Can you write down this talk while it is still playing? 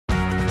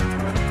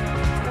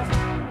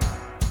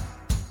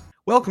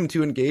Welcome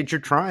to Engage Your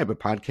Tribe, a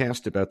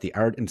podcast about the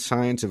art and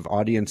science of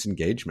audience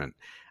engagement.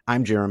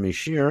 I'm Jeremy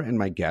Shear, and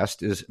my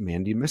guest is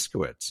Mande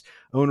Miskewycz,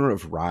 owner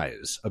of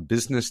Rise, a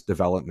business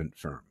development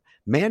firm.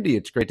 Mande,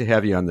 it's great to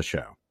have you on the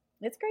show.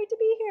 It's great to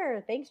be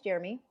here. Thanks,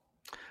 Jeremy.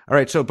 All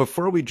right, so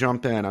before we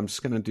jump in, I'm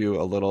just going to do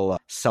a little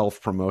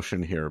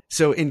self-promotion here.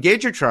 So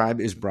Engage Your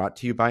Tribe is brought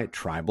to you by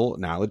Tribal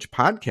Knowledge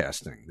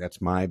Podcasting. That's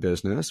my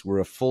business. We're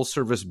a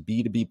full-service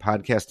B2B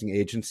podcasting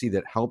agency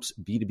that helps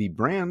B2B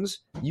brands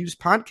use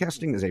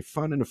podcasting as a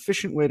fun and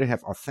efficient way to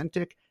have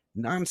authentic,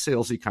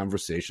 non-salesy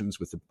conversations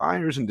with the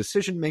buyers and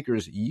decision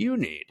makers you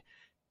need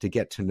to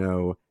get to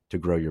know to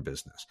grow your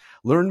business.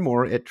 Learn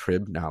more at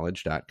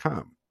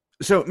tribknowledge.com.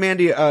 So,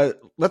 Mande,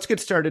 let's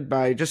get started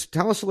by just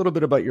tell us a little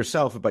bit about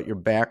yourself, about your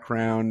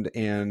background,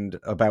 and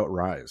about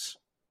Rise.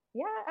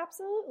 Yeah,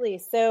 absolutely.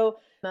 So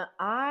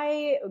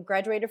I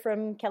graduated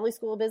from Kelley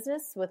School of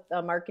Business with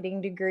a marketing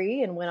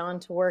degree and went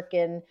on to work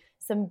in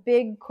some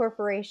big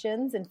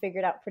corporations and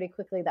figured out pretty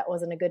quickly that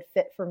wasn't a good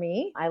fit for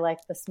me. I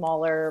like the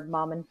smaller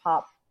mom and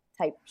pop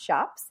type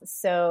shops.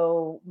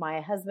 So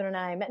my husband and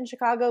I met in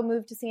Chicago,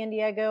 moved to San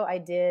Diego.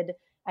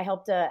 I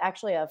helped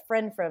actually a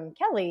friend from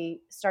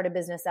Kelley start a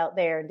business out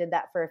there and did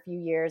that for a few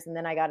years. And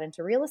then I got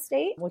into real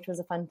estate, which was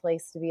a fun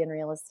place to be in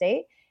real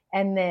estate.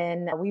 And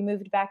then we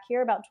moved back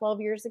here about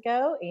 12 years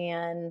ago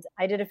and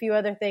I did a few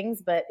other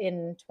things, but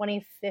in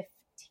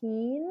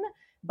 2015,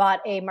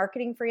 bought a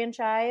marketing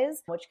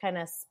franchise, which kind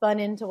of spun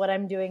into what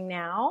I'm doing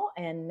now.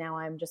 And now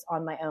I'm just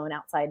on my own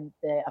outside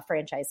a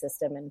franchise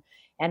system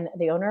and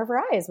the owner of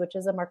Rise, which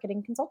is a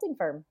marketing consulting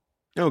firm.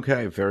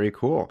 Okay, very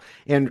cool.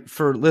 And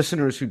for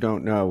listeners who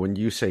don't know, when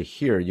you say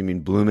here, you mean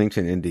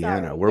Bloomington,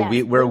 Indiana,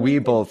 where we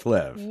both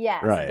live.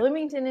 Yes, right.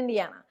 Bloomington,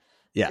 Indiana.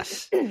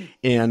 Yes.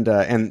 And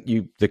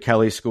the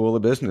Kelley School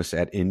of Business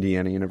at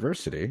Indiana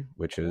University,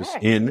 which is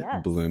in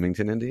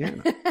Bloomington,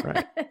 Indiana.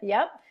 Right.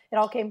 Yep. It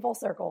all came full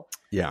circle.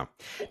 Yeah.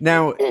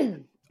 Now,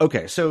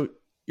 okay, so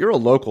you're a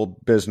local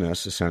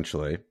business,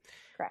 essentially.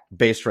 Correct.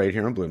 Based right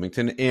here in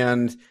Bloomington.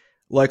 And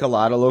like a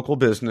lot of local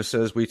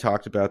businesses, we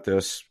talked about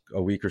this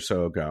a week or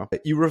so ago,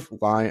 you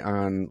rely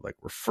on like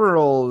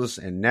referrals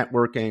and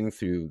networking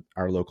through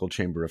our local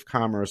chamber of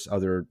commerce,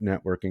 other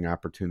networking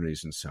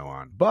opportunities, and so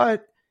on.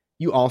 But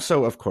you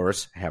also, of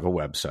course, have a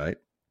website.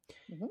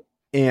 Mm-hmm.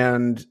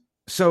 And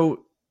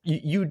so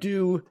you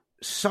do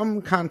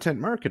some content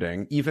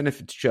marketing, even if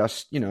it's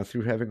just,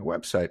 through having a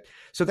website.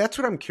 So that's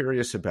what I'm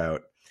curious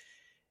about.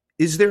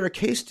 Is there a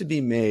case to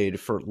be made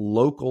for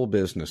local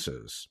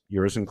businesses,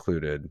 yours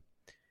included,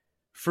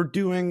 for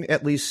doing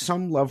at least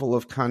some level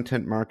of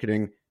content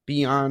marketing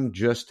beyond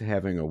just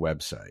having a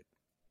website?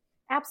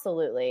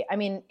 Absolutely. I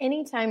mean,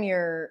 anytime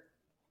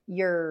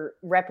you're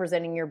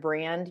representing your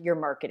brand, you're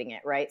marketing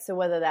it, right? So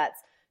whether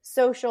that's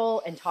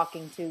social and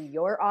talking to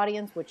your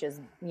audience, which is,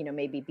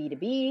 maybe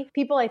B2B.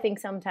 People, I think,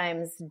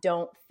 sometimes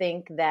don't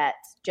think that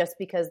just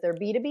because they're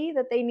B2B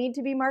that they need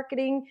to be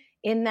marketing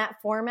in that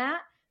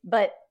format,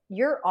 but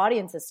your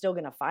audience is still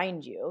going to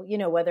find you,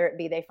 whether it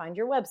be they find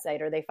your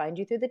website or they find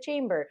you through the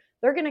chamber,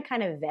 they're going to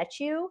kind of vet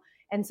you.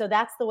 And so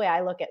that's the way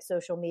I look at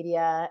social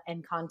media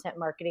and content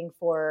marketing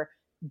for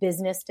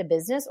business to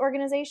business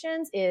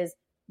organizations is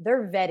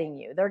they're vetting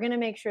you. They're going to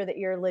make sure that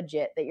you're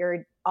legit, that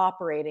you're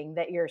operating,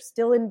 that you're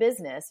still in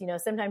business.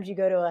 Sometimes you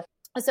go to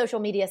a social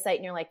media site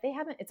and you're like,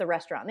 it's a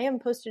restaurant. They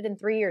haven't posted in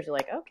 3 years. You're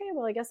like, okay,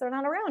 well, I guess they're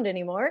not around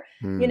anymore.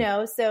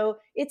 So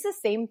it's the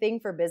same thing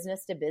for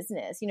business to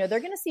business. They're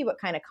going to see what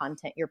kind of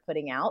content you're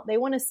putting out. They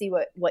want to see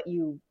what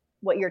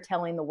you're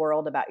telling the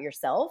world about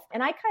yourself.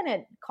 And I kind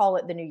of call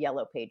it the new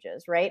yellow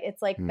pages, right?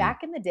 It's like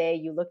back in the day,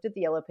 you looked at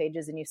the yellow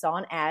pages and you saw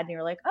an ad and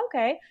you're like,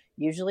 okay,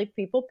 usually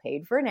people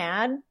paid for an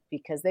ad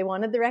because they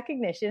wanted the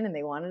recognition and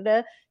they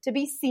wanted to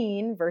be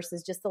seen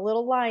versus just a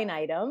little line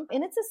item.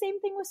 And it's the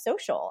same thing with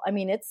social. I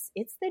mean, it's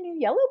the new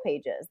yellow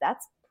pages.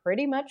 That's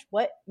pretty much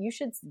what you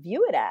should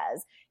view it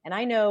as. And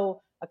I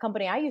know a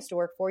company I used to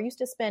work for used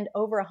to spend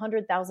over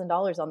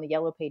 $100,000 on the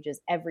yellow pages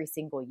every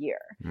single year.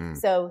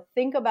 So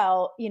think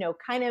about,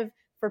 kind of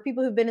for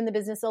people who've been in the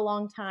business a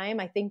long time,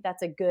 I think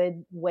that's a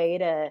good way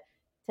to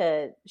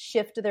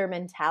shift their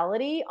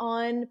mentality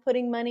on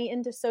putting money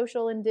into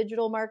social and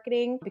digital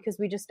marketing because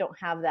we just don't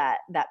have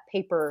that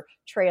paper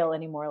trail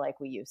anymore like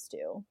we used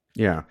to.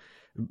 Yeah.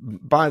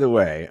 By the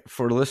way,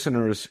 for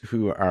listeners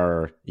who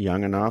are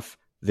young enough,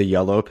 the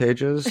yellow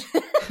pages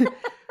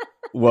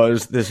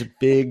was this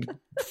big,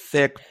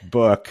 thick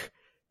book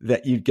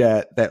that you'd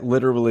get that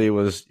literally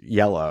was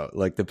yellow,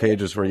 like the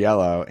pages were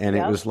yellow, and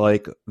it was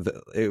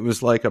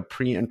like a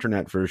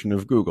pre-internet version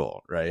of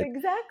Google, right?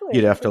 Exactly.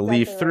 You'd have to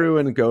leaf through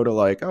and go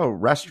to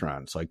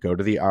restaurants, like go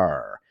to the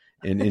R,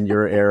 and in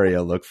your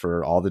area look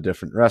for all the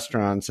different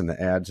restaurants and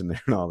the ads in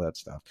there and all that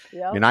stuff.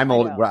 Yep, I mean, I'm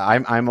old.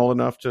 I'm old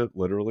enough to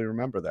literally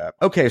remember that.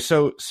 Okay,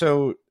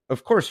 so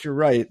of course you're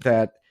right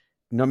that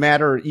no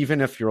matter, even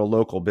if you're a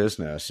local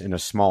business in a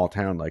small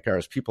town like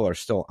ours, people are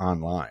still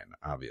online,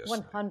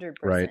 obviously. 100%.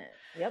 Right?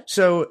 Yep.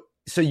 So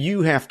So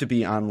you have to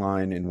be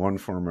online in one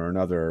form or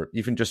another,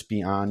 even just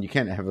be on. You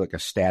can't have like a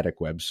static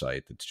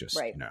website that's just,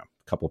 Right. a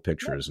couple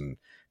pictures and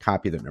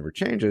copy that never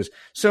changes.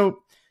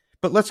 So,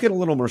 but let's get a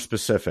little more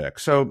specific.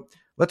 So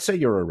let's say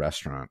you're a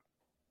restaurant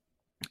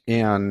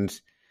and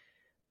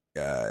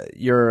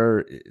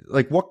you're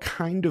like, what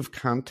kind of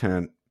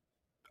content,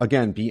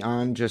 again,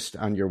 beyond just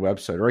on your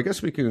website, or I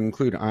guess we could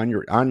include on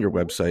your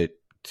website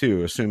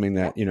too, assuming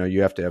that,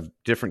 you have to have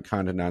different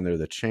content on there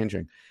that's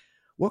changing.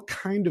 What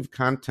kind of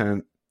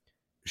content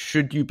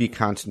should you be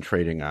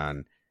concentrating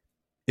on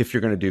if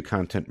you're going to do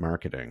content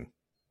marketing?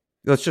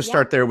 Let's just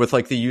start there with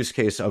like the use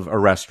case of a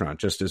restaurant,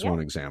 just as one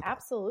example.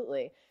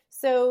 Absolutely.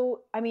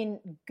 So, I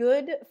mean,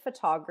 good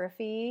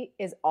photography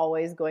is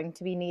always going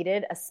to be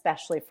needed,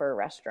 especially for a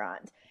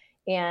restaurant.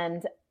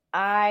 And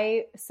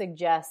I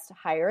suggest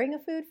hiring a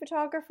food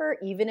photographer,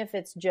 even if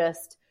it's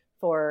just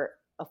for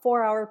a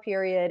 4-hour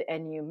period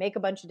and you make a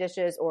bunch of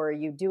dishes or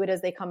you do it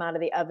as they come out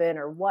of the oven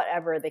or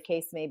whatever the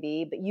case may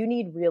be, but you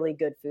need really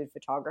good food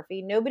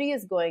photography. Nobody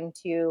is going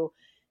to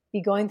be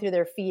going through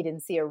their feed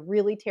and see a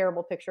really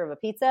terrible picture of a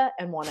pizza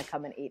and want to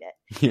come and eat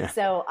it. Yeah.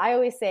 So I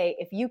always say,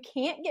 if you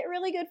can't get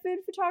really good food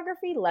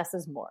photography, less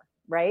is more,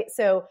 right?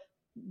 So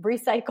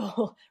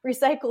recycle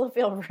a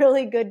few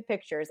really good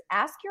pictures.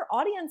 Ask your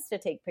audience to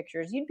take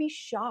pictures. You'd be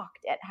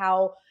shocked at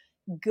how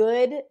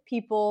good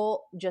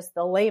people, just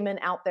the layman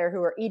out there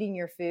who are eating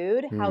your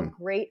food, how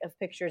great of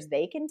pictures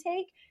they can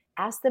take.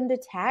 Ask them to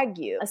tag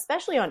you,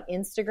 especially on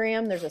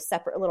Instagram. There's a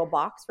separate little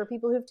box for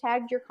people who've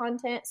tagged your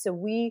content. So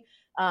we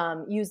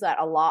use that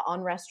a lot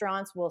on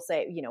restaurants. We'll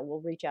say,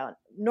 we'll reach out.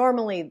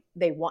 Normally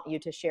they want you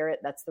to share it.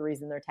 That's the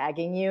reason they're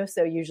tagging you.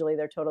 So usually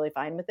they're totally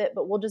fine with it,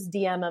 but we'll just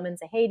DM them and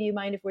say, hey, do you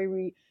mind if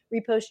we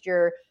repost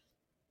your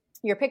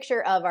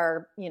picture of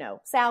our,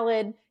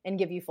 salad and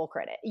give you full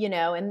credit,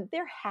 and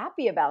they're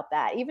happy about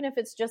that. Even if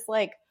it's just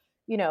like,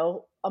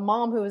 a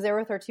mom who was there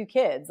with her 2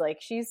 kids, like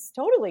she's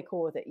totally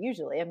cool with it.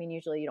 Usually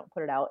you don't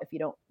put it out if you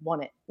don't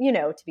want it,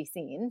 to be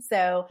seen.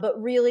 So,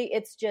 but really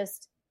it's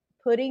just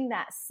putting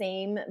that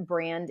same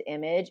brand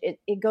image.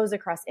 It goes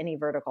across any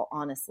vertical,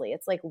 honestly.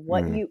 It's like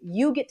what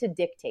you get to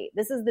dictate.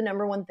 This is the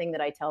number one thing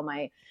that I tell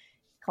my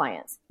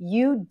clients.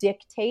 You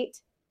dictate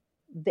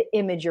the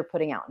image you're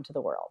putting out into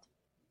the world.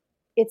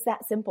 It's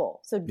that simple.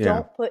 So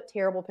don't put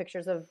terrible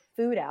pictures of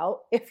food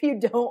out if you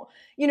don't,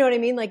 you know what I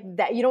mean? Like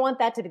that, you don't want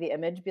that to be the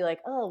image. Be like,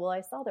 oh, well,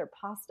 I saw their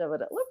pasta,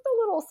 but it looked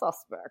a little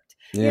suspect.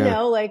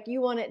 Like you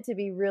want it to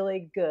be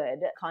really good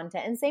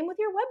content. And same with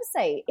your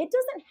website. It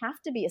doesn't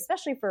have to be,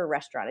 especially for a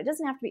restaurant, it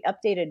doesn't have to be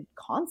updated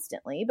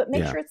constantly, but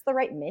make sure it's the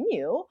right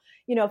menu.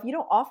 If you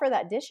don't offer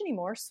that dish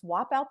anymore,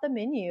 swap out the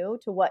menu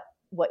to what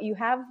you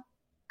have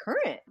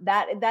current.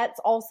 That's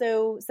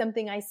also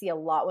something I see a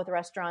lot with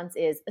restaurants,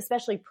 is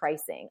especially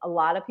pricing. A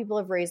lot of people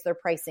have raised their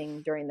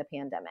pricing during the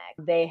pandemic.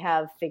 They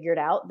have figured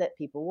out that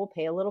people will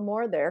pay a little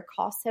more. Their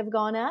costs have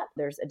gone up.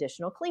 There's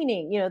additional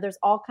cleaning. There's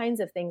all kinds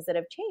of things that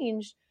have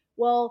changed.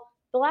 Well,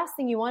 the last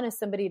thing you want is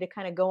somebody to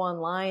kind of go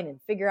online and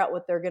figure out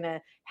what they're going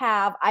to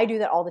have. I do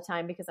that all the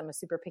time because I'm a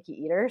super picky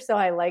eater. So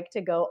I like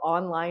to go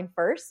online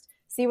first,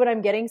 see what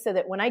I'm getting, so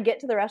that when I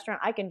get to the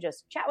restaurant, I can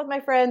just chat with my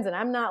friends and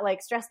I'm not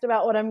like stressed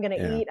about what I'm going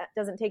to eat. It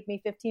doesn't take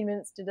me 15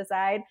 minutes to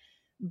decide.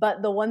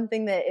 But the one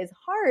thing that is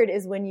hard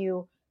is when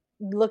you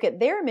look at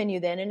their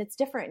menu then and it's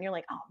different and you're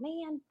like, oh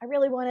man, I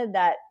really wanted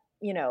that,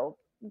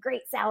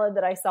 great salad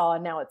that I saw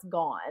and now it's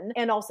gone.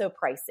 And also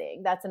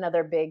pricing. That's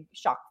another big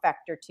shock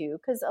factor too,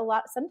 because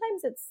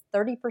sometimes it's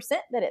 30%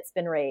 that it's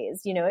been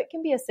raised. It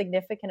can be a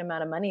significant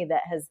amount of money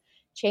that has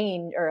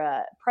changed, or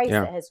a price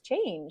that has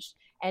changed.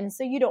 And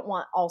so you don't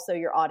want also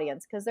your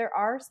audience, because there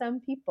are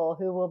some people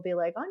who will be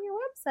like, on your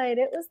website,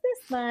 it was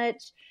this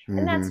much.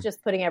 And that's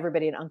just putting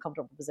everybody in an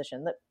uncomfortable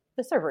position that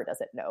the server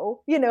doesn't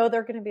know.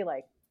 They're going to be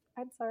like,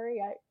 I'm sorry,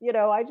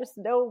 I just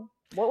know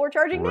what we're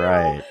charging now.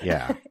 Right,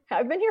 yeah.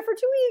 I've been here for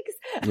 2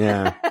 weeks.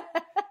 Yeah.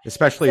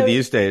 Especially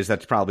these days,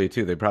 that's probably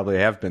too. They probably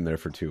have been there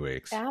for 2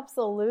 weeks.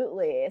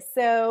 Absolutely.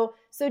 So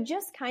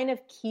just kind of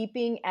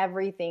keeping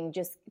everything,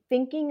 just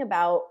thinking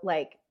about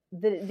like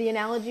the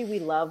analogy we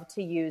love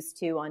to use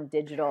too on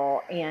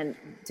digital, and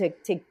to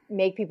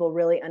make people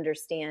really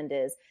understand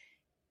is,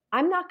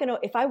 I'm not going to,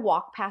 if I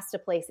walk past a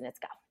place and it's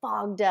got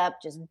fogged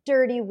up, just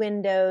dirty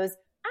windows,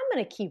 I'm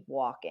going to keep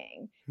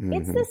walking.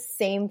 It's the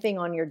same thing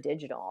on your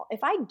digital.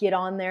 If I get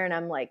on there and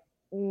I'm like,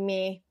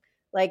 meh,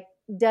 like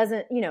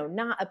doesn't,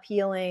 not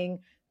appealing,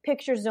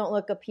 pictures don't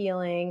look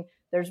appealing,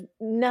 there's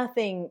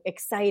nothing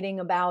exciting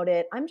about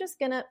it, I'm just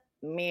going to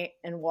meh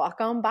and walk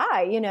on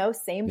by,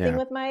 same thing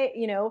with my,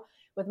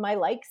 with my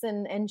likes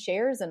and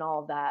shares and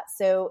all of that.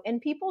 So,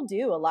 and people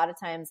do a lot of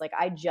times, like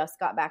I just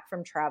got back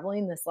from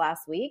traveling this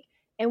last week,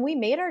 and we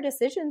made our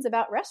decisions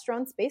about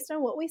restaurants based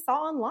on what we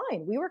saw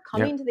online. We were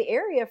coming to the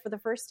area for the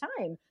first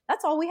time.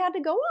 That's all we had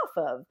to go off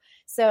of.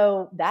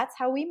 So that's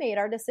how we made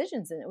our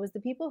decisions. And it was the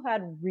people who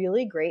had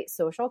really great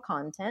social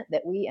content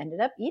that we ended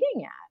up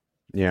eating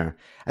at. Yeah.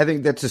 I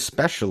think that's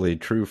especially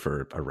true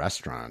for a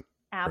restaurant.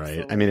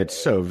 Absolutely. Right. I mean, it's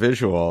so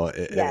visual.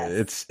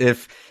 It's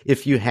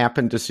if you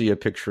happen to see a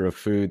picture of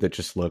food that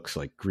just looks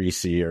like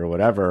greasy or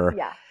whatever,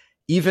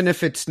 even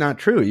if it's not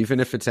true, even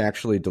if it's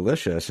actually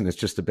delicious and it's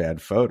just a bad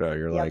photo,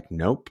 you're like,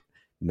 nope,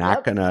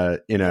 not gonna,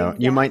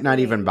 you might not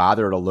even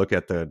bother to look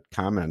at the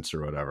comments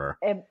or whatever.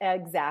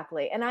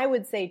 Exactly. And I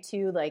would say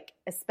too, like,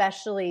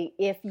 especially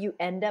if you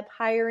end up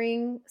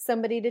hiring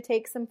somebody to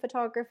take some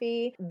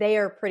photography, they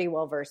are pretty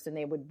well versed and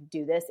they would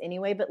do this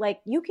anyway. But like,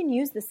 you can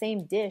use the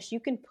same dish. You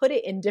can put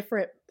it in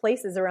different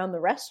places around the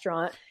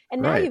restaurant.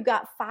 And now you've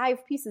got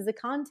 5 pieces of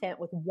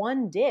content with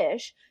one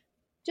dish.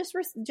 Just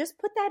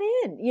put that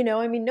in,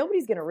 I mean,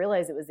 nobody's going to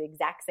realize it was the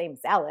exact same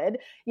salad,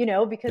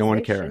 because no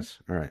one cares.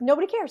 All right.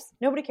 Nobody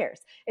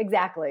cares.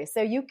 Exactly.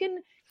 So you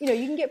can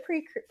get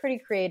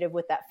pretty creative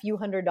with that few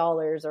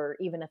 $100s or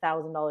even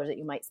 $1,000 that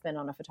you might spend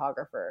on a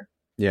photographer.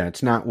 Yeah.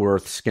 It's not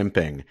worth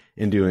skimping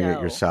and doing it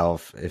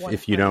yourself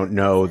if you don't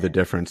know the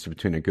difference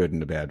between a good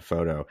and a bad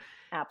photo.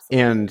 Absolutely.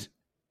 And,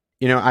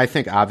 I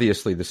think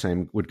obviously the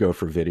same would go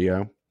for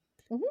video,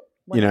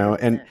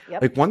 and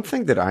like one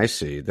thing that I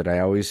see that I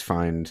always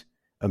find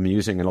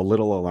amusing and a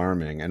little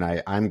alarming, and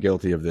I'm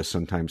guilty of this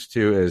sometimes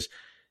too, is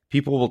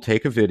people will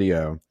take a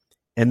video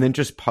and then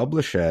just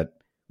publish it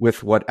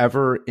with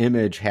whatever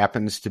image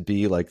happens to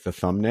be like the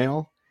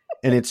thumbnail.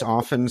 And it's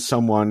often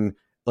someone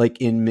like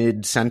in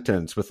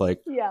mid-sentence with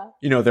like,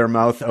 their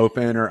mouth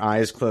open or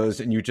eyes closed,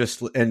 and you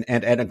just, and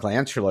at a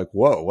glance, you're like,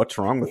 whoa, what's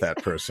wrong with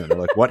that person? Or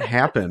like, what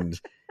happened?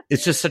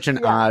 It's just such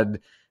an odd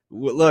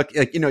look.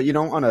 Like, you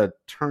don't want to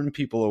turn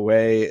people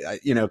away,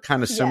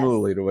 kind of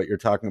similarly to what you're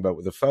talking about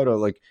with the photo,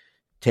 like,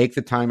 take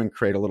the time and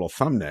create a little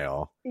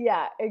thumbnail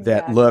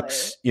that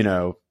looks,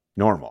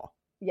 normal.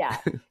 Yeah.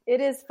 It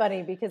is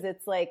funny because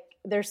it's like,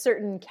 there's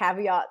certain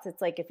caveats.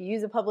 It's like, if you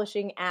use a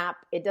publishing app,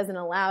 it doesn't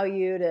allow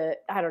you to,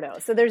 I don't know.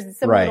 So there's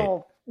some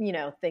little,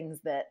 things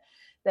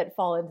that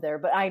fall into there,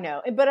 but I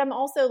know, but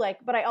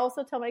I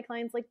also tell my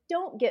clients, like,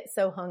 don't get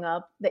so hung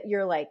up that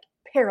you're like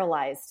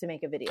paralyzed to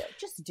make a video.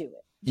 Just do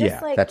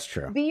it. That's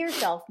true. Be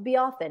yourself, be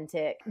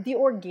authentic. The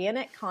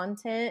organic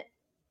content,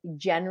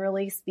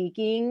 generally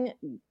speaking,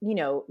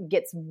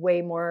 gets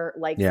way more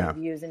likes and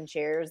views and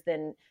shares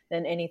than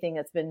anything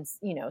that's been,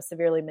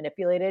 severely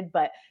manipulated.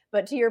 But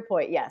to your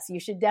point, yes, you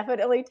should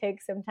definitely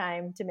take some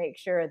time to make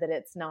sure that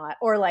it's not,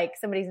 or like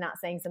somebody's not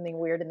saying something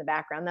weird in the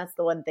background. That's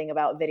the one thing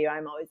about video.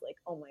 I'm always like,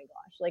 oh my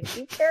gosh, like,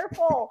 be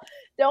careful.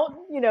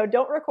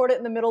 Don't record it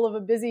in the middle of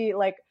a busy,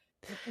 like,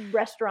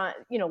 restaurant,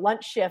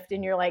 lunch shift,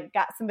 and you're like,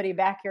 got somebody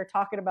back here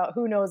talking about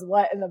who knows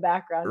what in the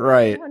background.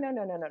 Right. Like,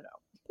 no.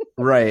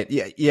 Right.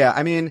 Yeah.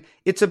 I mean,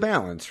 it's a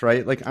balance,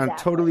 right? Like, I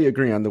totally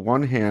agree. On the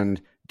one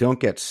hand, don't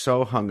get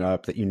so hung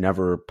up that you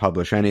never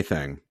publish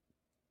anything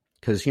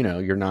because,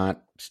 you're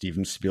not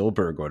Steven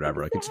Spielberg or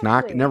whatever. Like, it's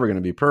never going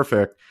to be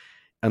perfect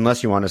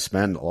unless you want to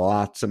spend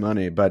lots of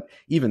money. But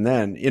even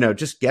then,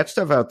 just get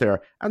stuff out there.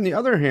 On the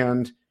other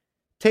hand,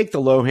 take the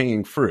low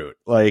hanging fruit,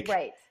 like,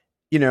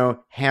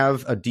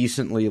 have a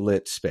decently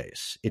lit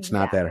space. It's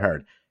not that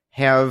hard.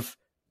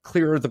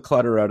 Clear the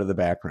clutter out of the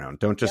background.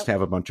 Don't just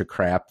have a bunch of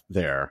crap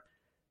there.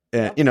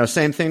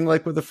 Same thing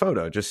like with the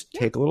photo. Just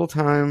take a little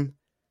time,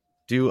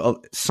 do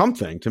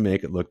something to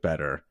make it look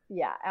better.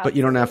 Yeah, absolutely. But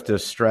you don't have to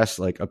stress,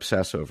 like,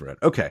 obsess over it.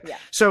 Okay. Yeah.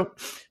 So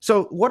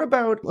what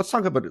about, let's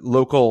talk about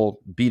local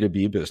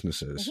B2B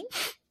businesses.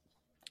 Mm-hmm.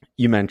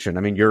 You mentioned,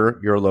 I mean,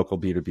 you're a local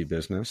B2B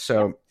business.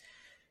 So,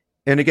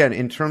 and again,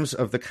 in terms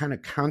of the kind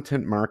of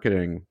content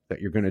marketing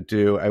that you're going to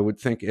do, I would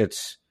think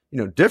it's,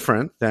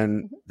 different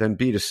than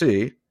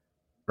B2C.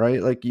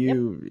 Right? Like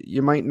you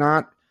might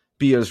not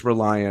be as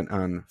reliant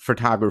on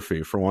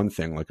photography for one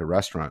thing, like a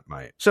restaurant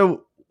might.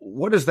 So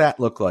what does that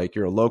look like?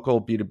 You're a local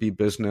B2B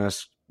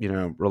business,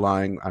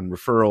 relying on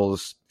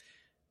referrals,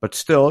 but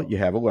still you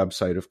have a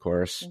website, of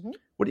course. Mm-hmm.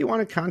 What do you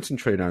want to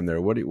concentrate on there?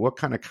 What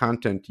kind of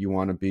content do you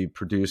want to be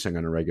producing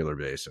on a regular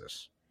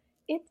basis?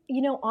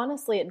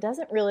 Honestly, it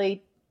doesn't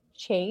really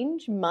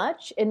change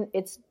much. And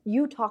it's,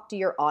 you talk to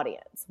your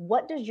audience.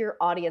 What does your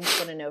audience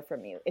want to know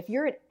from you? If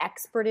you're an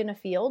expert in a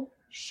field,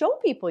 show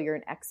people you're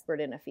an expert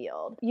in a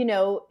field,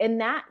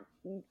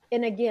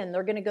 and again,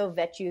 they're going to go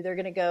vet you. They're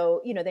going to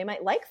go, they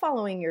might like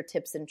following your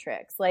tips and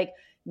tricks. Like,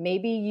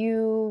 maybe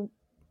you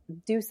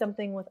do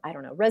something with, I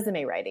don't know,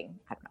 resume writing.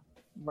 I don't know,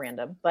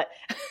 random, but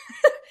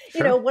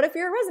Sure. What if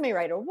you're a resume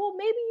writer? Well,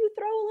 maybe you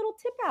throw a little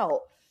tip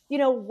out,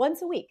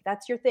 once a week.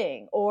 That's your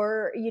thing.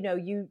 Or,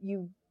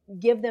 you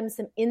give them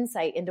some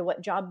insight into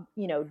what job,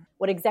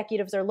 what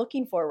executives are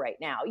looking for right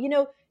now.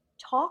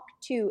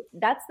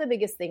 That's the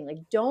biggest thing.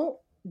 Like,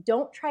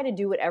 don't try to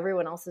do what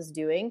everyone else is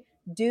doing.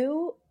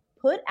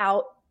 Put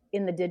out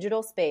in the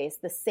digital space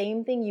the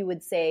same thing you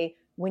would say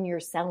when you're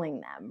selling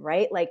them,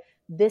 right? Like,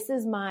 these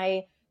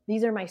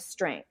are my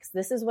strengths.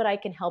 This is what I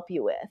can help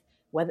you with.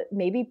 Whether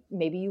maybe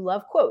you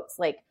love quotes,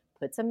 like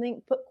put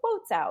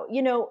quotes out,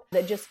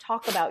 that just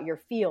talk about your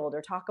field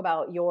or talk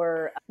about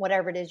your,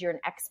 whatever it is you're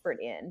an expert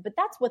in. But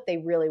that's what they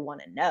really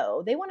want to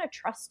know. They want to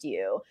trust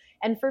you.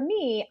 And for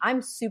me,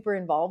 I'm super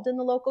involved in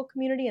the local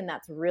community, and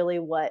that's really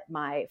what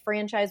my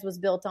franchise was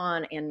built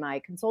on and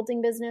my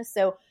consulting business.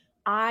 So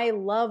I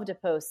love to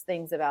post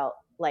things about,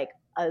 like,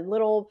 a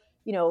little,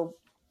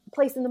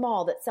 place in the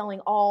mall that's selling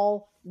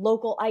all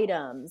local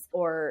items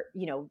or,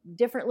 you know,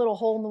 different little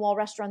hole in the wall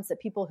restaurants that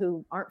people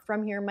who aren't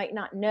from here might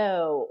not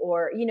know,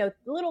 or, you know,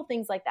 little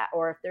things like that.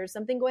 Or if there's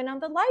something going on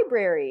at the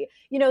library,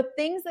 you know,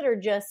 things that are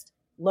just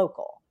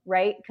local,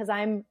 right? Because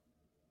I'm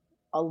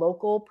a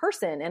local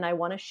person and I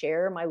want to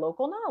share my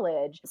local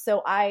knowledge.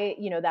 So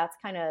you know, that's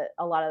kind of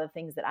a lot of the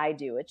things that I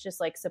do. It's just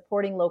like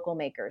supporting local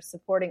makers,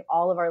 supporting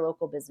all of our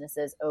local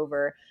businesses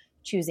over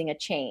choosing a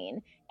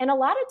chain. And a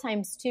lot of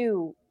times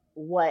too,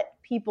 what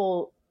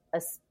people,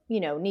 you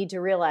know, need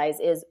to realize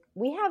is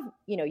we have,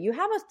 you know, you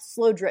have a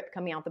slow drip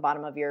coming out the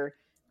bottom of your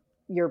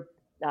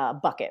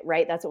bucket,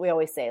 right? That's what we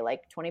always say.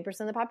 Like 20%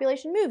 of the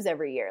population moves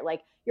every year.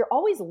 Like you're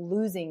always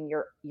losing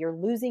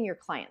your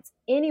clients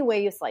any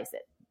way you slice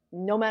it.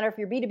 No matter if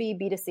you're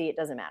B2B, B2C, it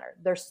doesn't matter.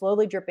 They're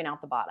slowly dripping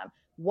out the bottom.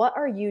 What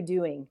are you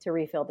doing to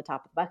refill the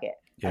top of the bucket?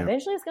 Yeah.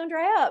 Eventually it's going to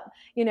dry up.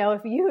 You know,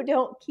 if you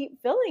don't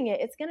keep filling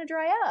it, it's going to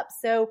dry up.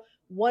 So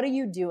what are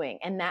you doing?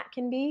 And that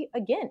can be,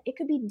 again, it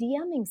could be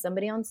DMing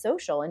somebody on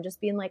social and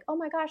just being like, oh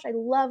my gosh, I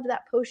loved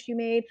that post you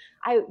made.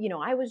 I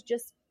was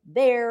just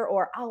there,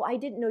 or, oh, I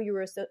didn't know you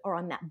were or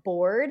on that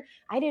board.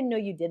 I didn't know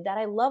you did that.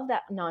 I love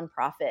that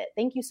nonprofit.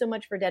 Thank you so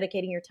much for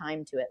dedicating your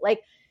time to it.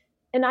 Like,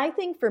 and I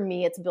think for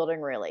me, it's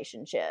building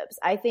relationships.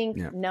 I think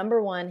number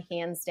one,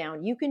 hands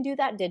down, you can do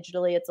that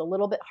digitally. It's a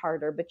little bit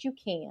harder, but you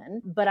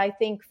can. But I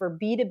think for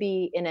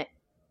B2B in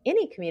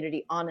any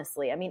community,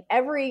 honestly, I mean,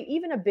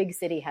 even a big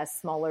city has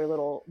smaller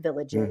little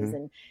villages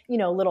and, you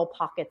know, little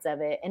pockets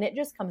of it. And it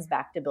just comes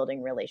back to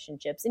building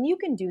relationships. And you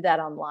can do that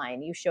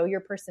online. You show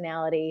your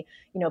personality,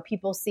 you know,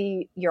 people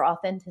see your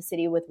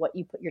authenticity with what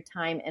you put your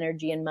time,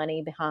 energy, and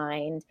money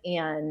behind.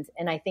 And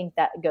I think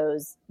that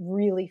goes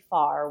really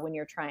far when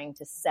you're trying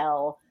to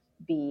sell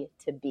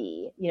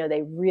B2B. You know,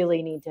 they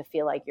really need to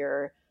feel like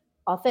you're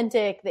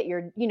authentic, that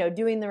you're, you know,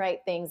 doing the right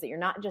things, that you're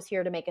not just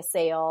here to make a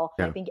sale.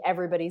 Yeah. I think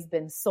everybody's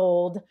been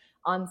sold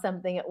on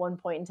something at one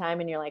point in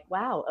time and you're like,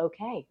 wow,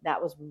 okay, that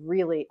was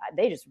really,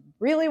 they just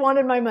really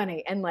wanted my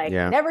money and like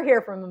never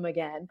hear from them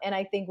again. And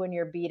I think when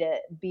you're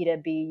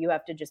B2B, you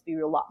have to just be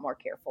a lot more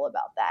careful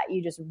about that.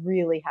 You just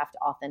really have to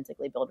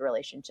authentically build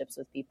relationships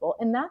with people.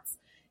 And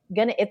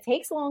it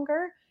takes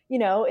longer. You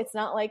know, it's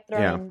not like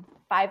throwing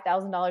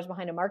 $5,000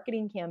 behind a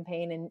marketing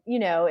campaign. And, you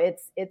know, it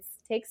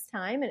takes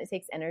time and it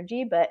takes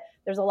energy, but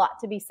there's a lot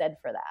to be said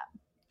for that.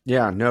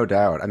 Yeah, no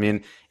doubt. I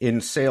mean, in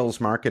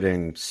sales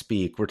marketing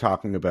speak, we're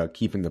talking about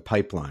keeping the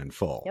pipeline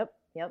full.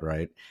 Yep.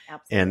 Right.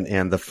 Absolutely.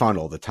 And the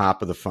funnel, the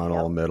top of the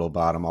funnel, middle,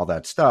 bottom, all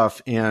that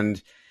stuff.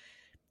 And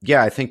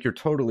yeah, I think you're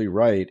totally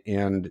right.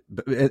 And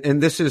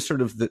this is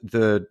sort of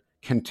the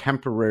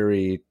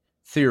contemporary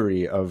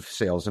theory of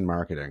sales and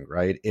marketing,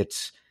 right?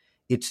 It's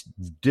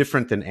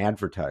different than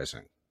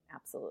advertising.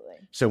 Absolutely.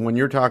 So when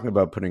you're talking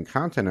about putting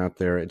content out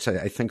there, it's,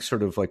 I think,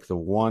 sort of like there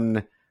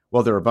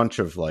are a bunch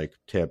of like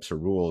tips or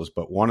rules,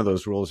 but one of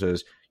those rules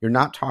is you're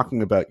not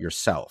talking about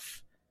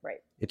yourself. Right.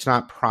 It's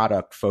not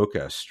product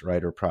focused,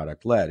 right? Or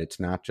product led. It's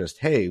not just,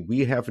 hey,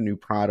 we have a new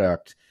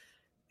product.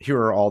 Here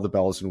are all the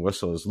bells and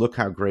whistles. Look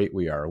how great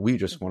we are. We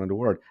just won an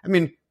award. I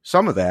mean,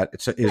 some of that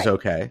is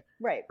okay.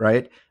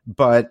 Right.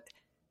 But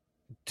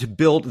to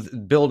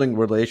building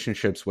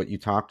relationships, what you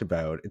talked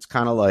about,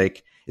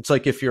 it's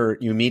like if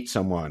you meet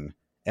someone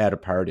at a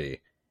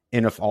party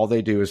and if all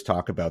they do is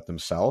talk about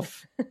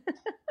themselves,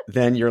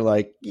 then you're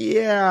like,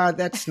 yeah,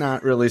 that's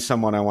not really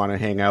someone I want to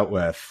hang out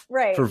with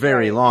for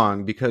very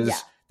long,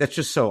 because that's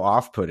just so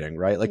off-putting,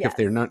 right? Like if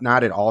they're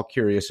not at all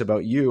curious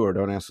about you or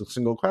don't ask a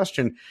single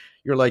question,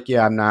 you're like,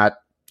 yeah, I'm not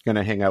going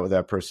to hang out with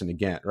that person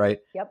again. Right.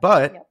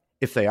 But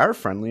if they are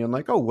friendly and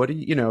like, oh, what do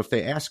you know, if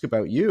they ask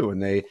about you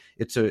and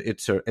it's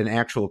an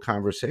actual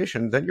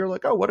conversation, then you're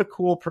like, oh, what a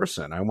cool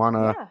person. I'm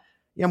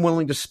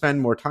willing to spend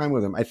more time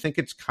with them. I think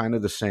it's kind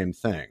of the same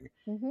thing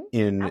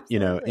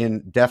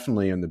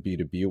definitely in the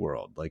B2B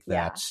world. Like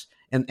that's,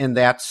 and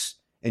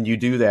you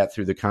do that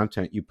through the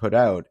content you put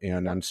out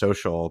and on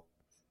social,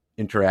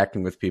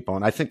 interacting with people.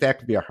 And I think that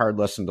could be a hard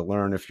lesson to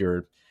learn if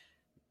you're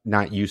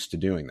not used to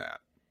doing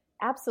that.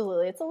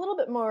 Absolutely. It's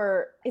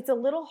a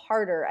little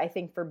harder, I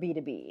think, for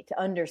B2B to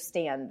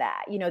understand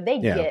that. You know, they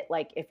get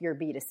like if you're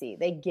B2C,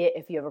 they get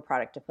if you have a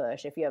product to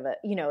push, if you have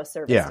a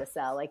service to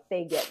sell, like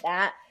they get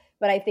that.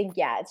 But I think,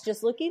 it's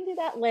just looking through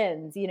that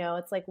lens, you know,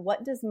 it's like,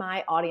 what does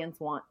my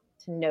audience want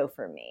to know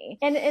from me?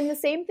 And the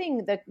same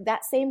thing,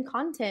 that same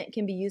content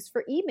can be used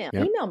for email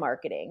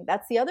marketing.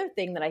 That's the other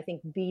thing that I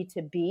think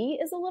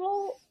B2B is a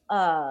little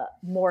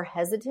more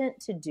hesitant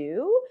to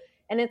do.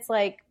 And it's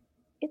like,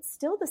 it's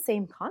still the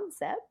same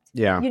concept.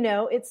 Yeah. You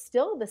know, it's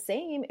still the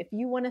same. If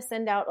you want to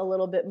send out a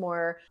little bit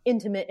more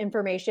intimate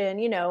information,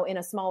 you know, in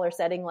a smaller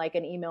setting like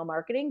an email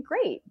marketing,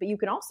 great. But you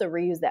can also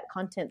reuse that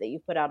content that you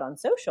put out on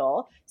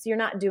social. So you're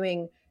not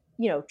doing,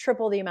 you know,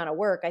 triple the amount of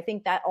work. I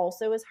think that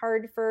also is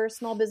hard for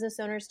small business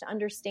owners to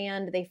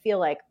understand. They feel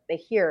like they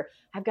hear,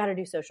 I've got to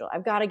do social.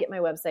 I've got to get my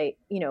website,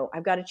 you know,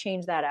 I've got to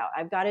change that out.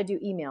 I've got to do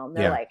email. And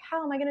they're like,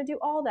 how am I going to do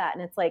all that?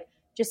 And it's like,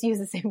 just use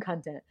the same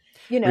content,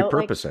 you know,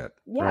 repurpose it.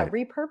 Yeah, right.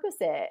 repurpose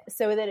it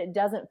so that it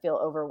doesn't feel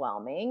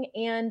overwhelming.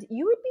 And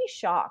you would be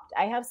shocked.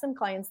 I have some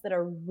clients that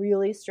are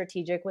really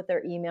strategic with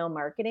their email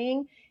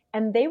marketing,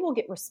 and they will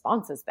get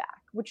responses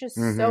back, which is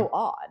so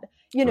odd.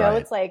 You know,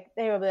 it's like,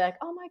 they will be like,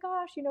 oh my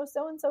gosh, you know,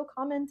 so-and-so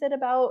commented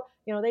about,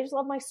 you know, they just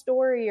love my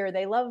story, or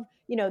they love,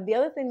 you know, the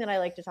other thing that I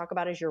like to talk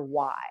about is your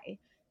why.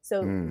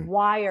 So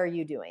why are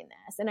you doing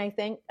this? And I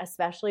think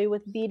especially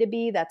with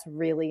B2B, that's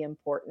really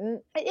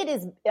important. It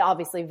is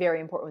obviously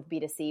very important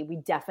with B2C. We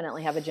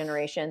definitely have a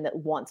generation that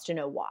wants to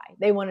know why.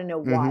 They want to know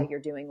why you're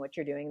doing what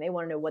you're doing. They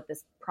want to know what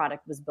this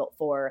product was built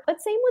for. But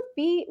same with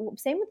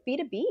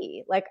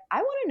B2B. Like,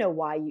 I want to know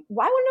why you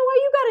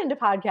got into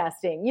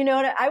podcasting. You know,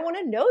 I want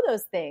to know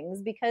those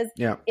things because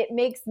it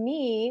makes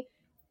me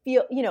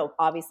feel, you know,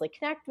 obviously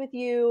connect with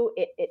you.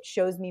 It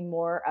shows me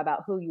more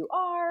about who you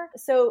are.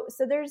 So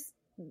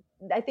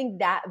I think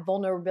that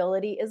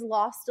vulnerability is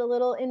lost a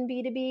little in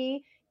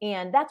B2B.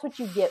 And that's what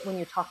you get when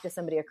you talk to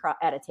somebody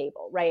at a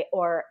table, right?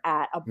 Or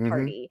at a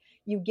party.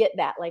 You get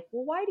that, like,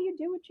 well, why do you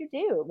do what you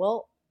do?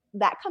 Well,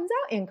 that comes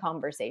out in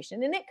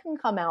conversation, and it can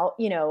come out,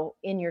 you know,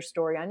 in your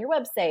story on your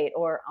website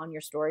or on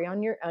your story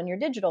on your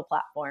digital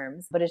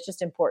platforms. But it's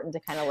just important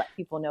to kind of let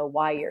people know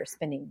why you're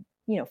spending,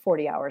 you know,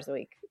 40 hours a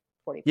week,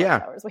 40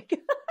 hours a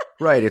week.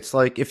 Right. It's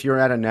like if you're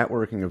at a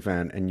networking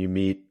event and you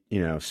meet,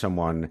 you know,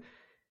 someone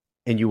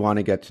and you want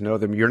to get to know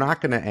them, you're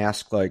not going to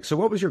ask like, so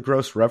what was your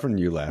gross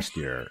revenue last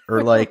year?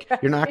 Or like,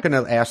 you're not going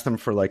to ask them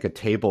for like a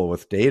table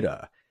with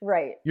data.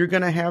 Right. You're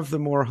going to have the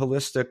more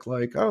holistic,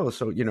 like, oh,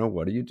 so, you know,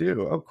 what do you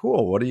do? Oh,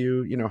 cool. What do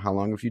you, you know, how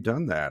long have you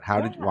done that?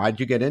 Why'd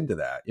you get into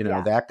that? You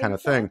know, that kind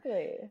of thing.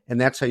 And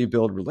that's how you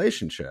build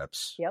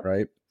relationships.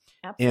 Right.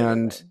 Absolutely.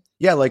 And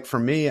yeah, like for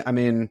me, I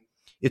mean,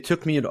 it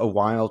took me a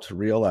while to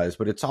realize,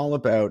 but it's all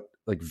about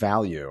like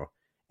value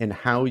and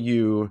how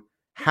you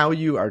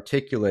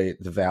articulate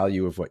the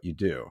value of what you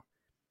do.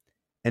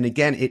 And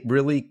again, it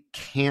really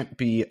can't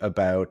be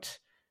about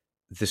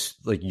this,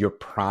 like your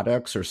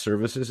products or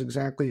services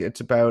exactly. It's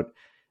about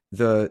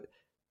the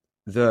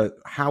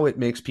how it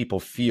makes people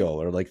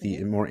feel, or like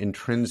the more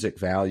intrinsic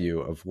value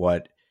of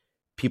what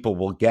people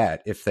will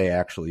get if they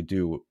actually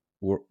do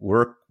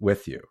work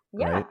with you.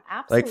 Right?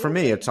 Absolutely. Like for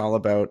me, it's all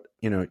about,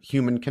 you know,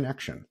 human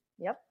connection.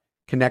 Yep.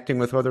 Connecting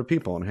with other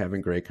people and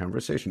having great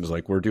conversations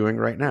like we're doing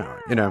right now,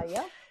 you know.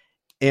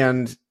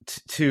 And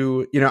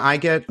to, you know, I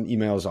get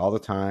emails all the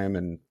time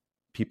and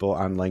people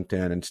on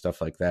LinkedIn and stuff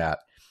like that.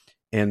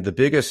 And the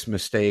biggest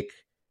mistake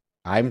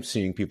I'm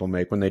seeing people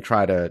make when they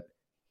try to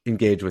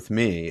engage with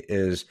me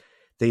is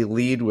they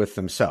lead with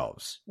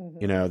themselves.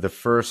 You know, the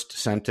first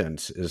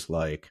sentence is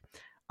like,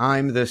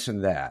 I'm this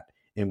and that,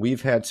 and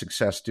we've had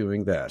success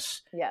doing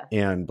this,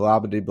 and blah,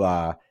 blah, blah,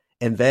 blah.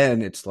 And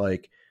then it's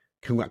like,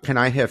 can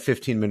I have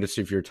 15 minutes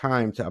of your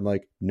time? I'm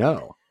like,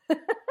 no.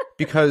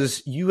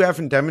 Because you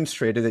haven't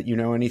demonstrated that you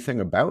know anything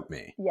about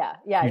me.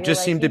 You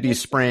just seem to be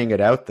spraying it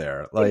out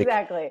there. Like,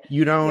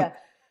 you don't,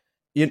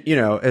 you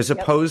know, as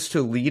opposed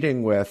to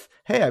leading with,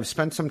 hey, I've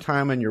spent some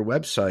time on your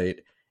website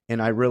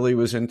and I really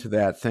was into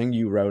that thing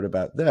you wrote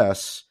about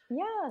this.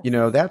 You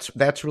know,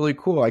 that's really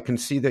cool. I can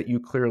see that you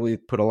clearly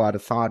put a lot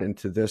of thought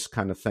into this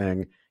kind of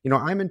thing. You know,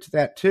 I'm into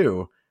that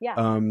too.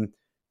 You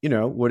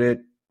know,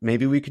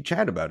 maybe we could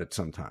chat about it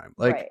sometime.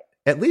 Like,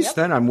 at least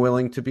then I'm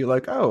willing to be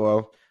like,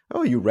 oh,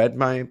 well, you read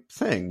my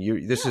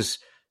thing. This is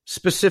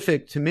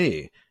specific to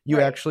me. You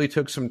actually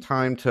took some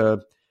time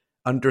to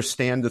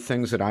understand the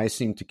things that I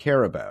seem to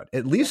care about.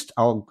 At least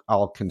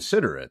I'll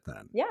consider it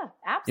then. Yeah,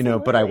 absolutely. You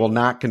know, but I will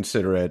not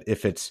consider it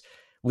if it's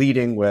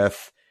leading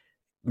with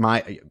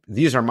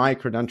these are my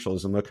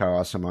credentials and look how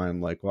awesome I am.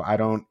 Like, well, I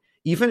don't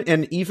even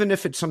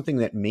if it's something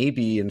that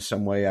maybe in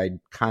some way I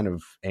kind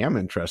of am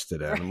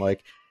interested in. I'm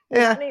like,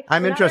 yeah,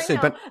 I'm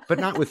interested, right, but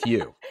not with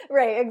you.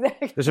 Right,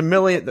 exactly. There's a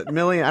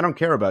million, I don't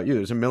care about you.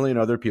 There's a million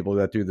other people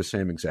that do the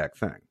same exact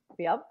thing.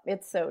 Yep,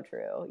 it's so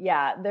true.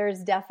 Yeah,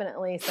 there's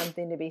definitely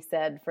something to be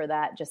said for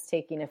that, just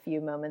taking a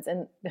few moments.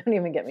 And don't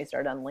even get me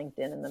started on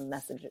LinkedIn and the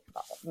message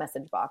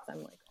box.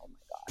 I'm like, oh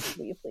my gosh,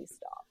 will you please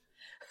stop?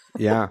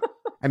 Yeah.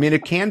 I mean,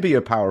 it can be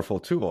a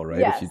powerful tool,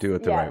 right? If you do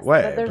it the right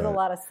way. But there's a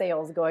lot of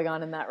sales going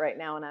on in that right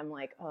now. And I'm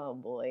like, oh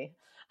boy.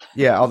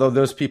 Yeah, although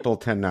those people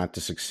tend not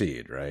to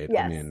succeed, right?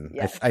 Yes, I mean,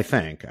 I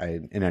think,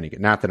 in any case,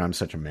 not that I'm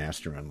such a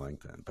master on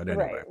LinkedIn, but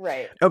anyway.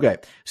 Right. Okay,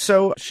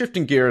 so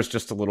shifting gears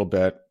just a little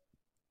bit,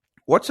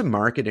 what's a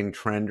marketing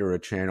trend or a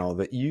channel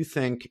that you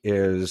think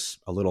is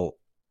a little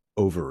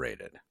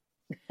overrated?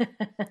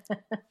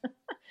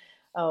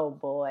 Oh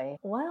boy.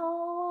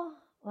 Well,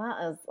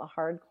 that is a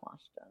hard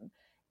question.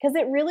 Because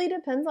it really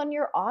depends on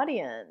your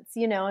audience.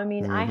 You know, I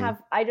mean,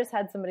 I just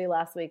had somebody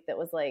last week that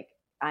was like,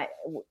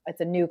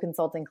 it's a new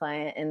consulting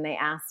client, and they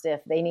asked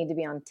if they need to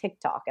be on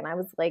TikTok. And I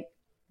was like,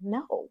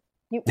 no,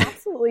 you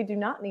absolutely do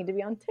not need to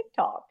be on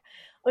TikTok.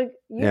 Like,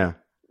 you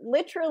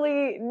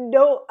literally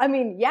don't. I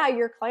mean,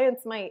 your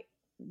clients might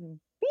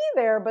be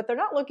there, but they're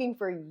not looking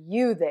for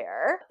you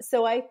there.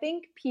 So I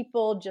think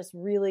people just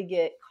really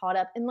get caught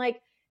up in,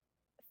 like,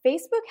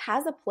 Facebook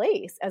has a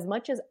place, as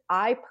much as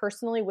I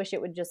personally wish it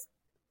would just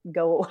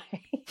go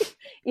away,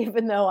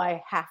 even though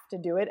I have to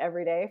do it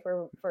every day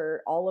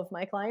for all of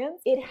my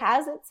clients. It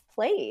has its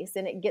place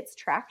and it gets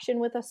traction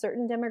with a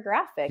certain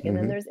demographic. And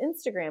then there's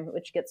Instagram,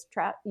 which gets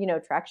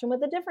traction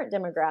with a different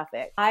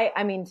demographic.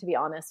 I mean, to be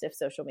honest, if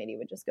social media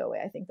would just go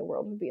away, I think the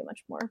world would be a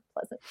much more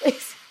pleasant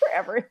place for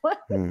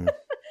everyone.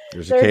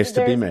 There's a case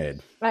to be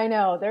made. I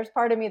know. There's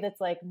part of me that's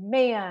like,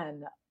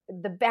 man,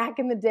 back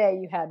in the day,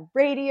 you had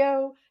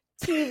radio,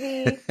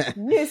 TV,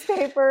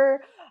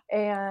 newspaper,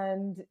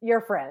 and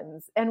your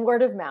friends and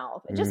word of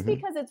mouth, just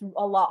because it's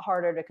a lot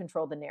harder to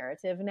control the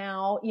narrative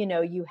now.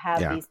 You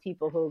have these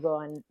people who go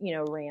on,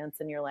 rants,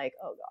 and you're like,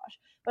 oh gosh.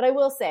 But I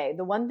will say,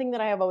 the one thing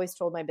that I have always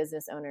told my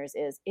business owners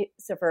is,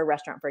 so for a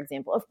restaurant, for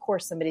example, of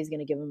course, somebody's going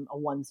to give them a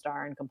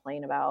 1-star and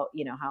complain about,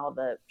 how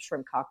the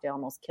shrimp cocktail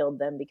almost killed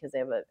them because they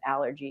have an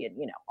allergy and,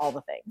 all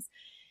the things.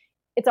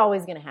 It's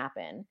always going to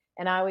happen.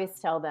 And I always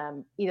tell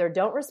them, either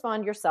don't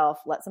respond yourself,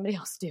 let somebody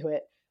else do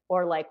it,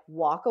 or like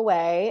walk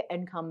away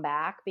and come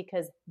back,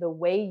 because the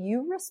way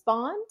you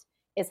respond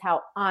is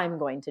how I'm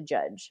going to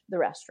judge the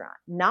restaurant,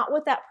 not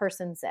what that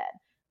person said.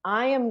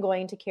 I am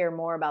going to care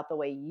more about the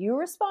way you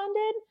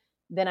responded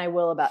than I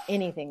will about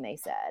anything they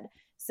said.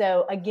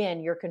 So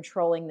again, you're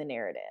controlling the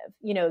narrative.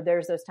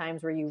 There's those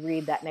times where you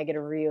read that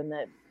negative review in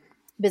the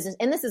business,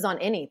 and this is on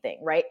anything,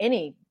 right?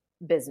 Any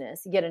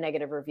business, you get a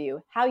negative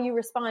review. How you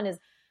respond is,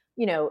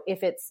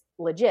 if it's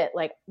legit,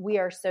 like, we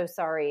are so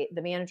sorry.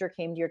 The manager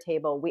came to your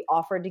table. We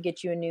offered to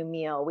get you a new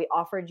meal. We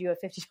offered you a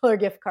 $50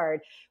 gift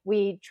card.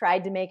 We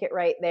tried to make it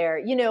right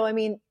there.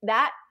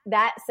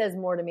 That says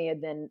more to me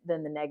than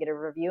the negative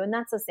review. And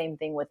that's the same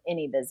thing with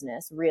any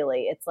business,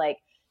 really. It's like,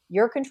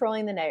 you're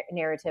controlling the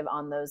narrative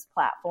on those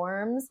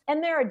platforms.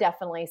 And there are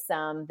definitely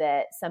some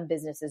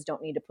businesses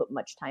don't need to put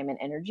much time and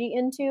energy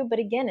into. But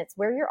again, it's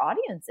where your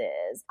audience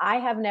is. I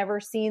have never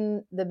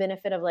seen the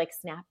benefit of like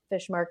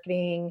snapfish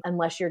marketing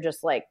unless you're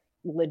just like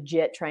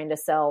legit trying to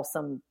sell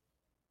some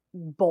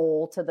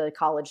bowl to the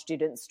college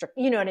students.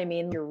 You know what I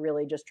mean? You're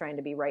really just trying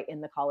to be right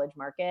in the college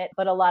market.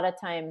 But a lot of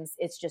times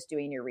it's just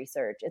doing your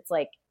research. It's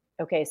like,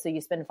 okay, so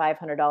you spend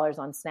 $500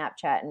 on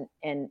Snapchat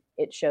and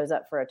it shows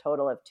up for a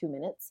total of 2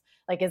 minutes.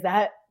 Like, could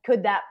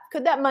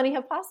that money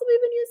have possibly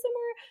been used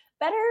somewhere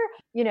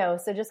better?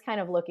 So just kind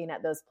of looking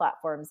at those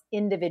platforms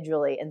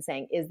individually and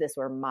saying, is this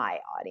where my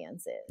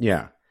audience is?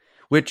 Yeah.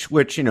 Which,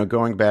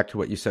 going back to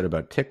what you said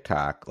about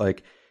TikTok,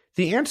 like,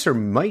 the answer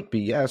might be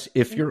yes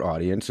if your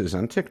audience is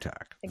on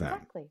TikTok.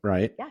 Exactly. Then,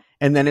 right? Yeah.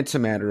 And then it's a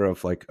matter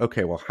of like,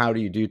 okay, well, how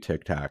do you do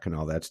TikTok and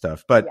all that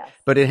stuff? But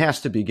it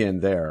has to begin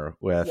there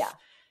with,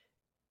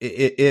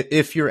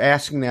 if you're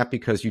asking that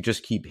because you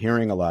just keep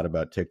hearing a lot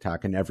about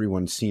TikTok and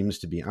everyone seems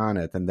to be on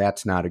it, then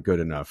that's not a good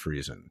enough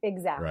reason.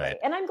 Exactly. Right?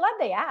 And I'm glad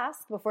they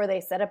asked before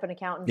they set up an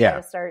account and try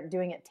to start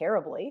doing it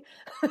terribly.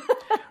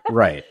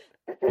 Right.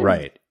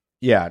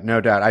 Yeah, no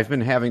doubt. I've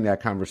been having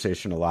that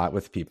conversation a lot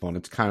with people, and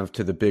it's kind of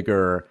to the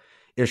bigger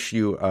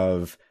issue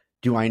of,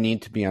 do I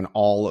need to be on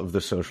all of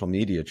the social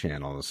media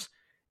channels?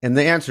 And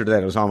the answer to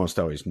that is almost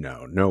always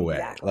no way.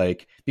 Exactly.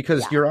 Like,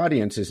 because your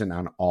audience isn't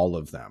on all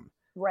of them.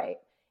 Right.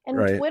 And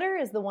Twitter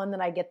is the one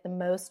that I get the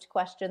most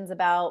questions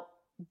about.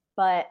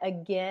 But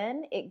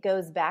again, it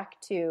goes back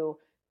to,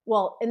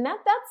 and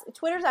that's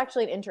Twitter's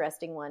actually an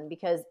interesting one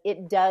because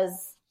it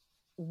does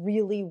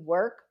really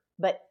work,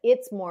 but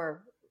it's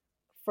more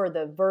for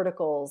the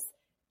verticals,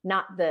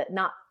 not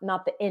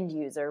the end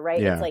user,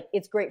 right? Yeah. It's like,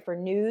 it's great for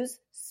news,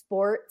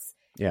 sports.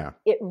 Yeah.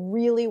 It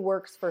really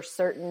works for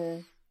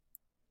certain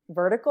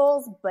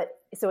verticals, but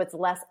so it's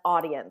less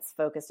audience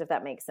focused, if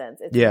that makes sense.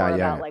 It's more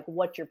about like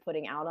what you're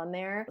putting out on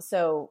there.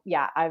 So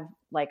I'm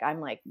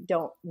like,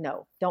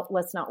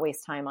 let's not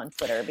waste time on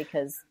Twitter,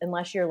 because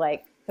unless you're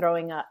like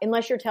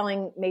unless you're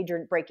telling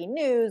major breaking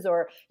news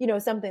or,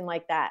 something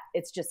like that,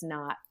 it's just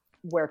not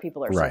where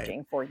people are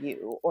searching for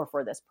you or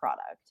for this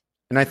product.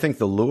 And I think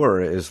the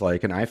lure is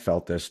like, and I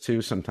felt this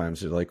too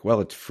sometimes, you're like, well,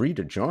 it's free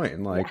to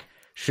join. Like,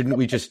 shouldn't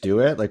we just do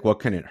it? Like, what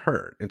can it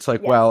hurt? It's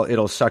like, well,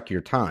 it'll suck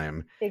your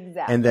time.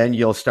 Exactly. And then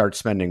you'll start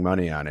spending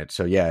money on it.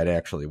 So it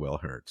actually will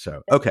hurt.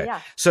 So, okay.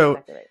 Yeah, so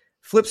exactly right.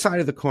 Flip side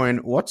of the coin,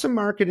 what's a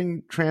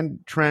marketing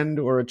trend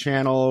or a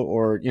channel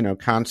or,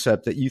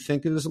 concept that you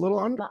think is a little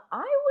under? I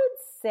would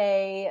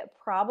say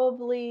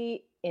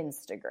probably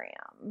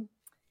Instagram.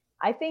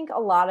 I think a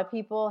lot of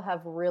people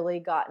have really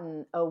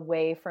gotten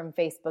away from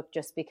Facebook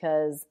just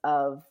because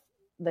of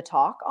the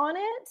talk on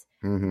it.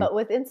 Mm-hmm. But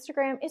with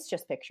Instagram, it's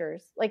just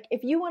pictures. Like,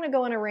 if you want to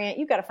go on a rant,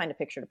 you got to find a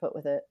picture to put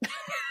with it.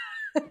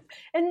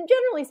 And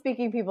generally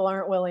speaking, people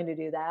aren't willing to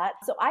do that.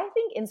 So I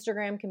think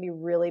Instagram can be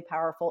really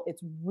powerful.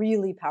 It's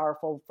really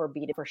powerful for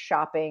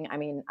shopping. I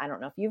mean, I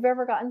don't know if you've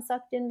ever gotten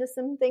sucked into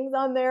some things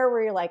on there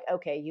where you're like,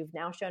 okay, you've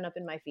now shown up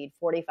in my feed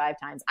 45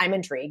 times. I'm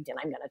intrigued and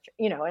I'm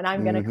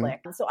going to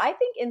click. So I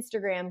think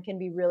Instagram can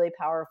be really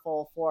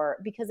powerful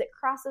because it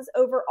crosses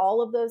over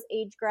all of those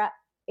age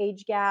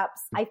age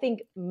gaps. I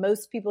think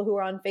most people who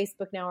are on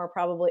Facebook now are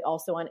probably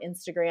also on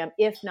Instagram,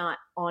 if not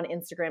on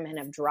Instagram and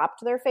have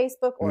dropped their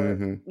Facebook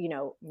or,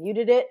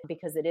 muted it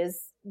because it is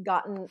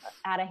gotten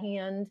out of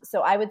hand.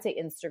 So I would say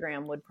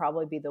Instagram would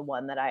probably be the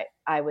one that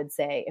I would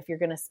say, if you're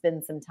going to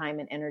spend some time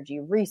and energy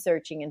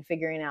researching and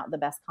figuring out the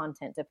best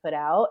content to put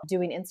out,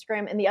 doing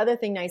Instagram. And the other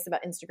thing nice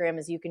about Instagram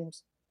is you can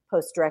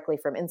post directly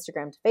from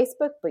Instagram to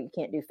Facebook, but you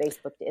can't do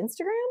Facebook to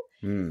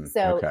Instagram.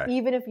 So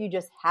even if you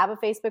just have a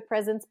Facebook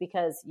presence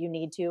because you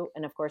need to,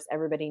 and of course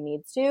everybody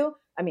needs to,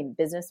 I mean,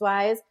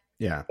 business-wise,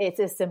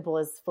 it's as simple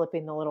as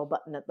flipping the little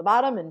button at the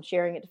bottom and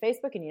sharing it to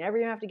Facebook, and you never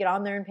even have to get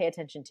on there and pay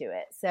attention to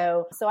it.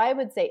 So I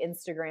would say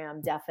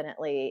Instagram,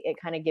 definitely, it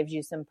kind of gives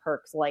you some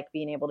perks like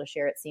being able to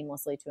share it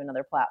seamlessly to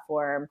another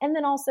platform. And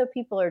then also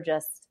people are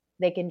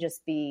they can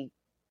just be,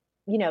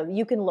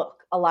 you can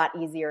look a lot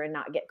easier and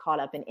not get caught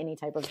up in any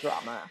type of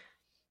drama.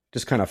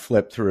 Just kind of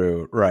flip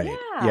through. Right.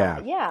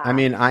 Yeah. I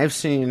mean, I've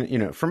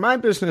seen, for my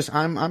business,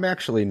 I'm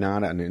actually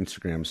not on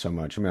Instagram so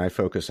much. I mean, I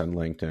focus on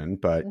LinkedIn,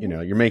 but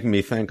you're making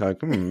me think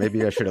like,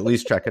 maybe I should at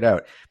least check it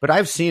out. But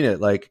I've seen it.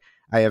 Like,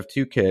 I have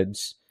 2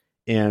 kids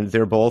and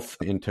they're both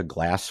into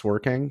glass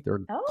working.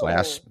 They're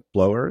glass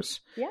blowers.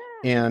 Yeah.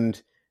 And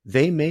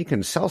they make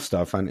and sell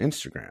stuff on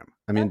Instagram.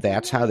 I mean,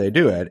 that's how they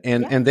do it.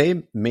 And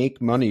they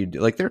make money,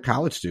 like they're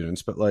college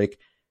students, but like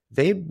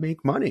they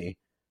make money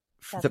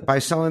by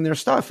selling their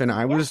stuff. And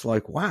I was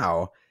like,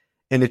 wow.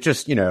 And it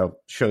just,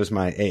 shows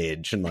my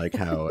age and like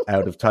how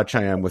out of touch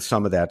I am with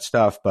some of that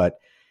stuff. But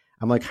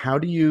I'm like, how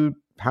do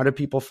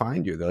people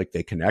find you? They're like,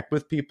 they connect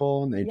with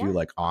people and they do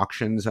like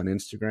auctions on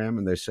Instagram.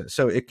 And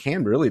so it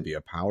can really be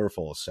a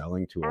powerful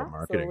selling tool,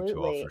 marketing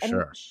tool for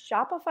sure.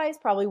 Shopify is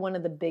probably one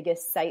of the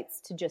biggest sites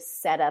to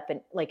just set up.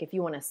 And like, if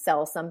you want to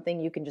sell something,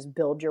 you can just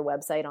build your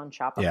website on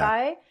Shopify.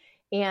 Yeah.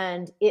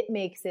 And it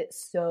makes it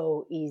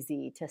so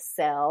easy to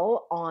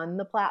sell on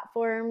the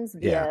platforms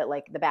via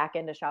like the back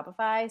end of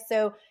Shopify.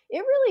 So it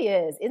really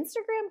is.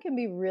 Instagram can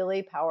be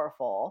really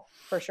powerful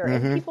for sure.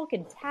 And people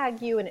can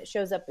tag you and it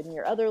shows up in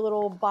your other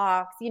little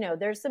box.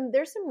 There's some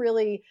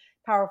really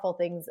powerful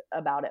things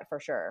about it for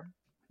sure.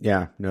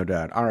 Yeah, no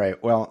doubt. All right.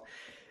 Well,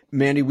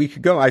 Mande,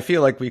 I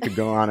feel like we could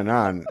go on and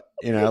on,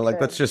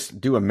 let's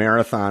just do a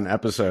marathon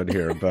episode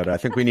here, but I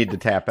think we need to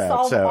tap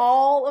out. Solve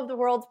all of the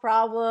world's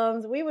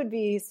problems. We would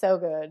be so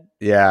good.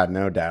 Yeah,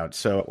 no doubt.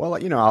 So, well,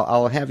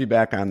 I'll have you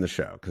back on the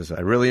show because I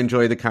really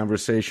enjoyed the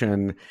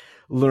conversation,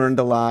 learned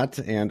a lot,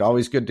 and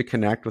always good to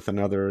connect with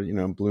another,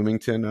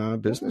 Bloomington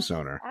business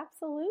owner.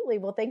 Absolutely.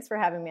 Well, thanks for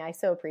having me. I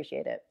so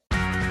appreciate it.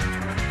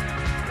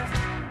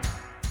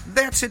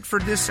 That's it for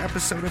this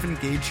episode of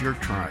Engage Your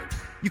Tribe.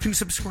 You can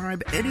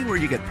subscribe anywhere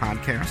you get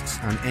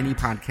podcasts on any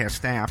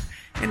podcast app.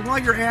 And while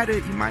you're at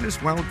it, you might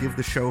as well give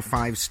the show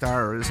 5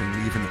 stars and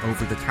leave an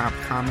over-the-top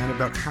comment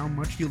about how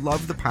much you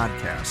love the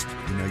podcast.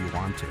 You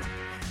want to.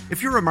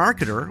 If you're a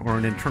marketer or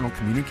an internal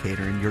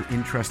communicator and you're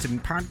interested in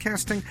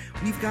podcasting,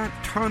 we've got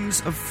tons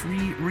of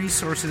free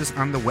resources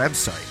on the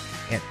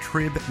website at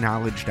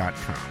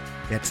tribknowledge.com.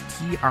 That's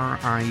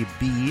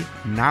TRIB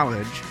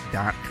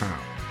knowledge.com.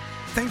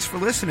 Thanks for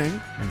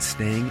listening and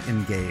staying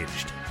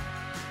engaged.